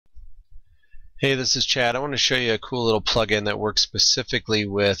Hey, this is Chad. I want to show you a cool little plugin that works specifically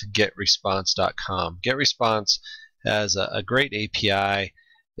with Getresponse.com. Getresponse has a great API,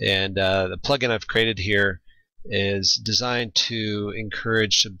 and the plugin I've created here is designed to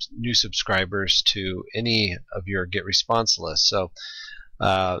encourage new subscribers to any of your Getresponse lists. So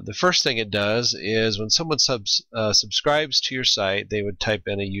the first thing it does is when someone subscribes to your site, they would type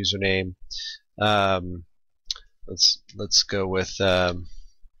in a username. Let's go with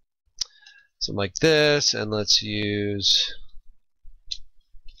something like this, and let's use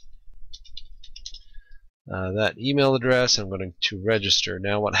that email address. I'm going to register.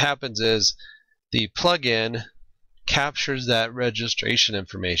 Now what happens is the plugin captures that registration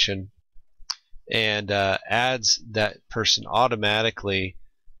information and adds that person automatically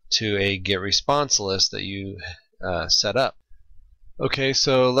to a Getresponse list that you set up. Okay,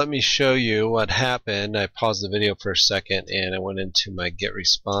 so let me show you what happened. I paused the video for a second and I went into my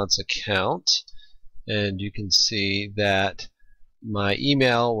Getresponse account, and you can see that my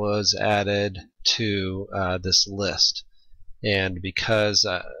email was added to this list. And because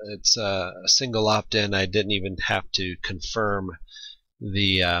it's a single opt-in, I didn't even have to confirm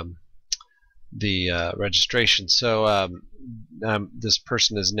the registration. So this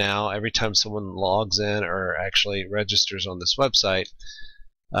person is now, every time someone logs in or actually registers on this website,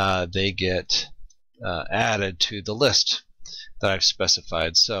 they get added to the list that I've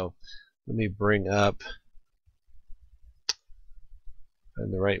specified. So let me bring up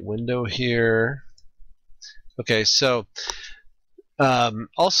in the right window here. Okay, so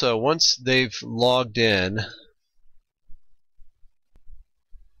also once they've logged in,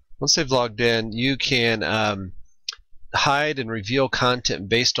 you can hide and reveal content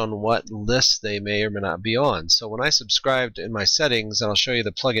based on what lists they may or may not be on. So when I subscribed in my settings, and I'll show you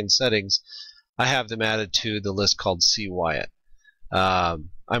the plugin settings, I have them added to the list called C. Wyatt. I'm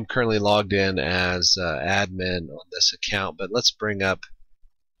currently logged in as admin on this account, but let's bring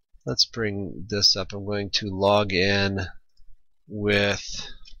this up. I'm going to log in with,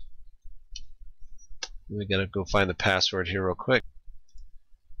 we gotta go find the password here real quick.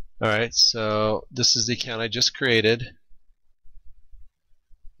 Alright, so this is the account I just created,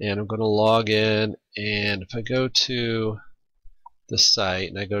 and I'm going to log in, and if I go to the site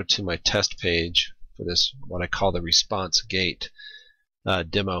and I go to my test page for this, what I call the ResponseGate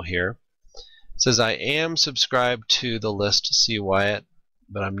demo here, it says I am subscribed to the list C. Wyatt,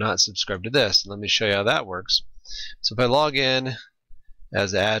 but I'm not subscribed to this. And let me show you how that works. So if I log in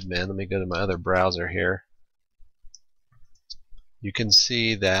as admin, let me go to my other browser here. You can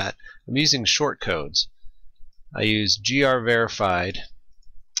see that I'm using shortcodes. I use GR verified.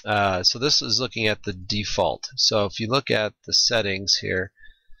 So this is looking at the default. So if you look at the settings here,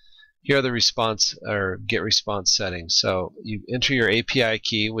 here are the response or Getresponse settings. So you enter your API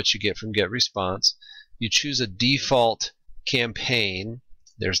key, which you get from Getresponse. You choose a default campaign.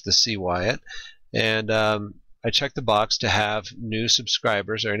 There's the C. Wyatt, and I check the box to have new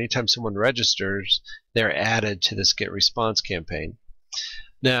subscribers, or anytime someone registers, they're added to this Getresponse campaign.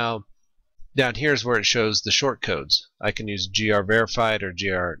 Now, down here is where it shows the shortcodes. I can use GR verified or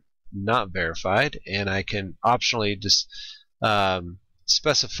GR not verified, and I can optionally just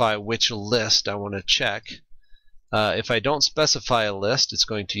specify which list I want to check. If I don't specify a list, it's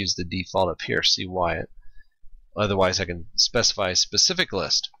going to use the default up here, C. Wyatt. Otherwise, I can specify a specific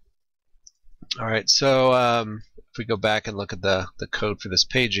list. Alright, so if we go back and look at the code for this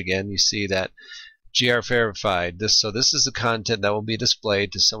page again, you see that GR verified. So this is the content that will be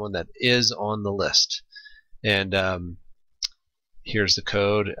displayed to someone that is on the list. And here's the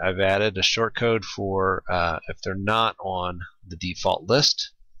code. I've added a shortcode for if they're not on the default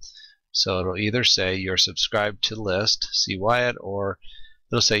list. So it'll either say you're subscribed to list C. Wyatt, or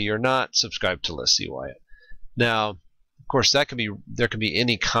it'll say you're not subscribed to list C. Wyatt. Now, of course, there can be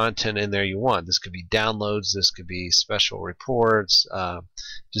any content in there you want. This could be downloads, this could be special reports,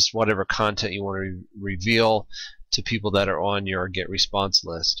 just whatever content you want to reveal to people that are on your Getresponse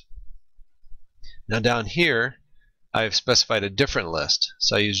list. Now down here, I've specified a different list.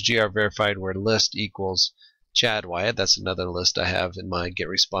 So I use GR verified where list equals Chad Wyatt. That's another list I have in my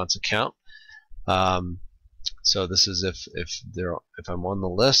Getresponse account. So this is if I'm on the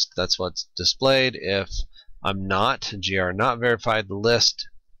list, that's what's displayed. If I'm not, GR not verified, the list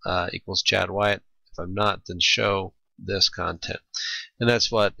equals Chad Wyatt. If I'm not, then show this content. And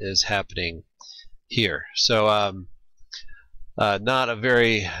that's what is happening here. So not a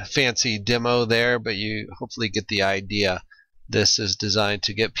very fancy demo there, but you hopefully get the idea. This is designed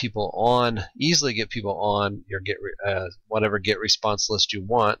to get people on, easily get people on your whatever Getresponse list you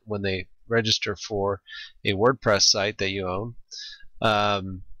want when they register for a WordPress site that you own.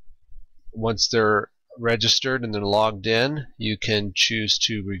 once they're registered and they're logged in, you can choose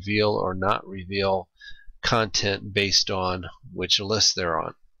to reveal or not reveal content based on which list they're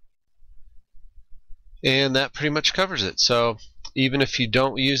on. And that pretty much covers it. So even if you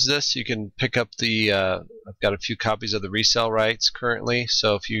don't use this, you can pick up the I've got a few copies of the resale rights currently,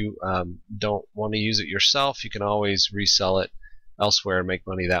 so if you don't want to use it yourself, you can always resell it elsewhere and make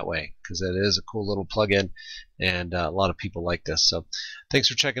money that way, because it is a cool little plugin, and a lot of people like this. So thanks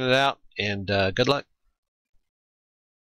for checking it out, and good luck.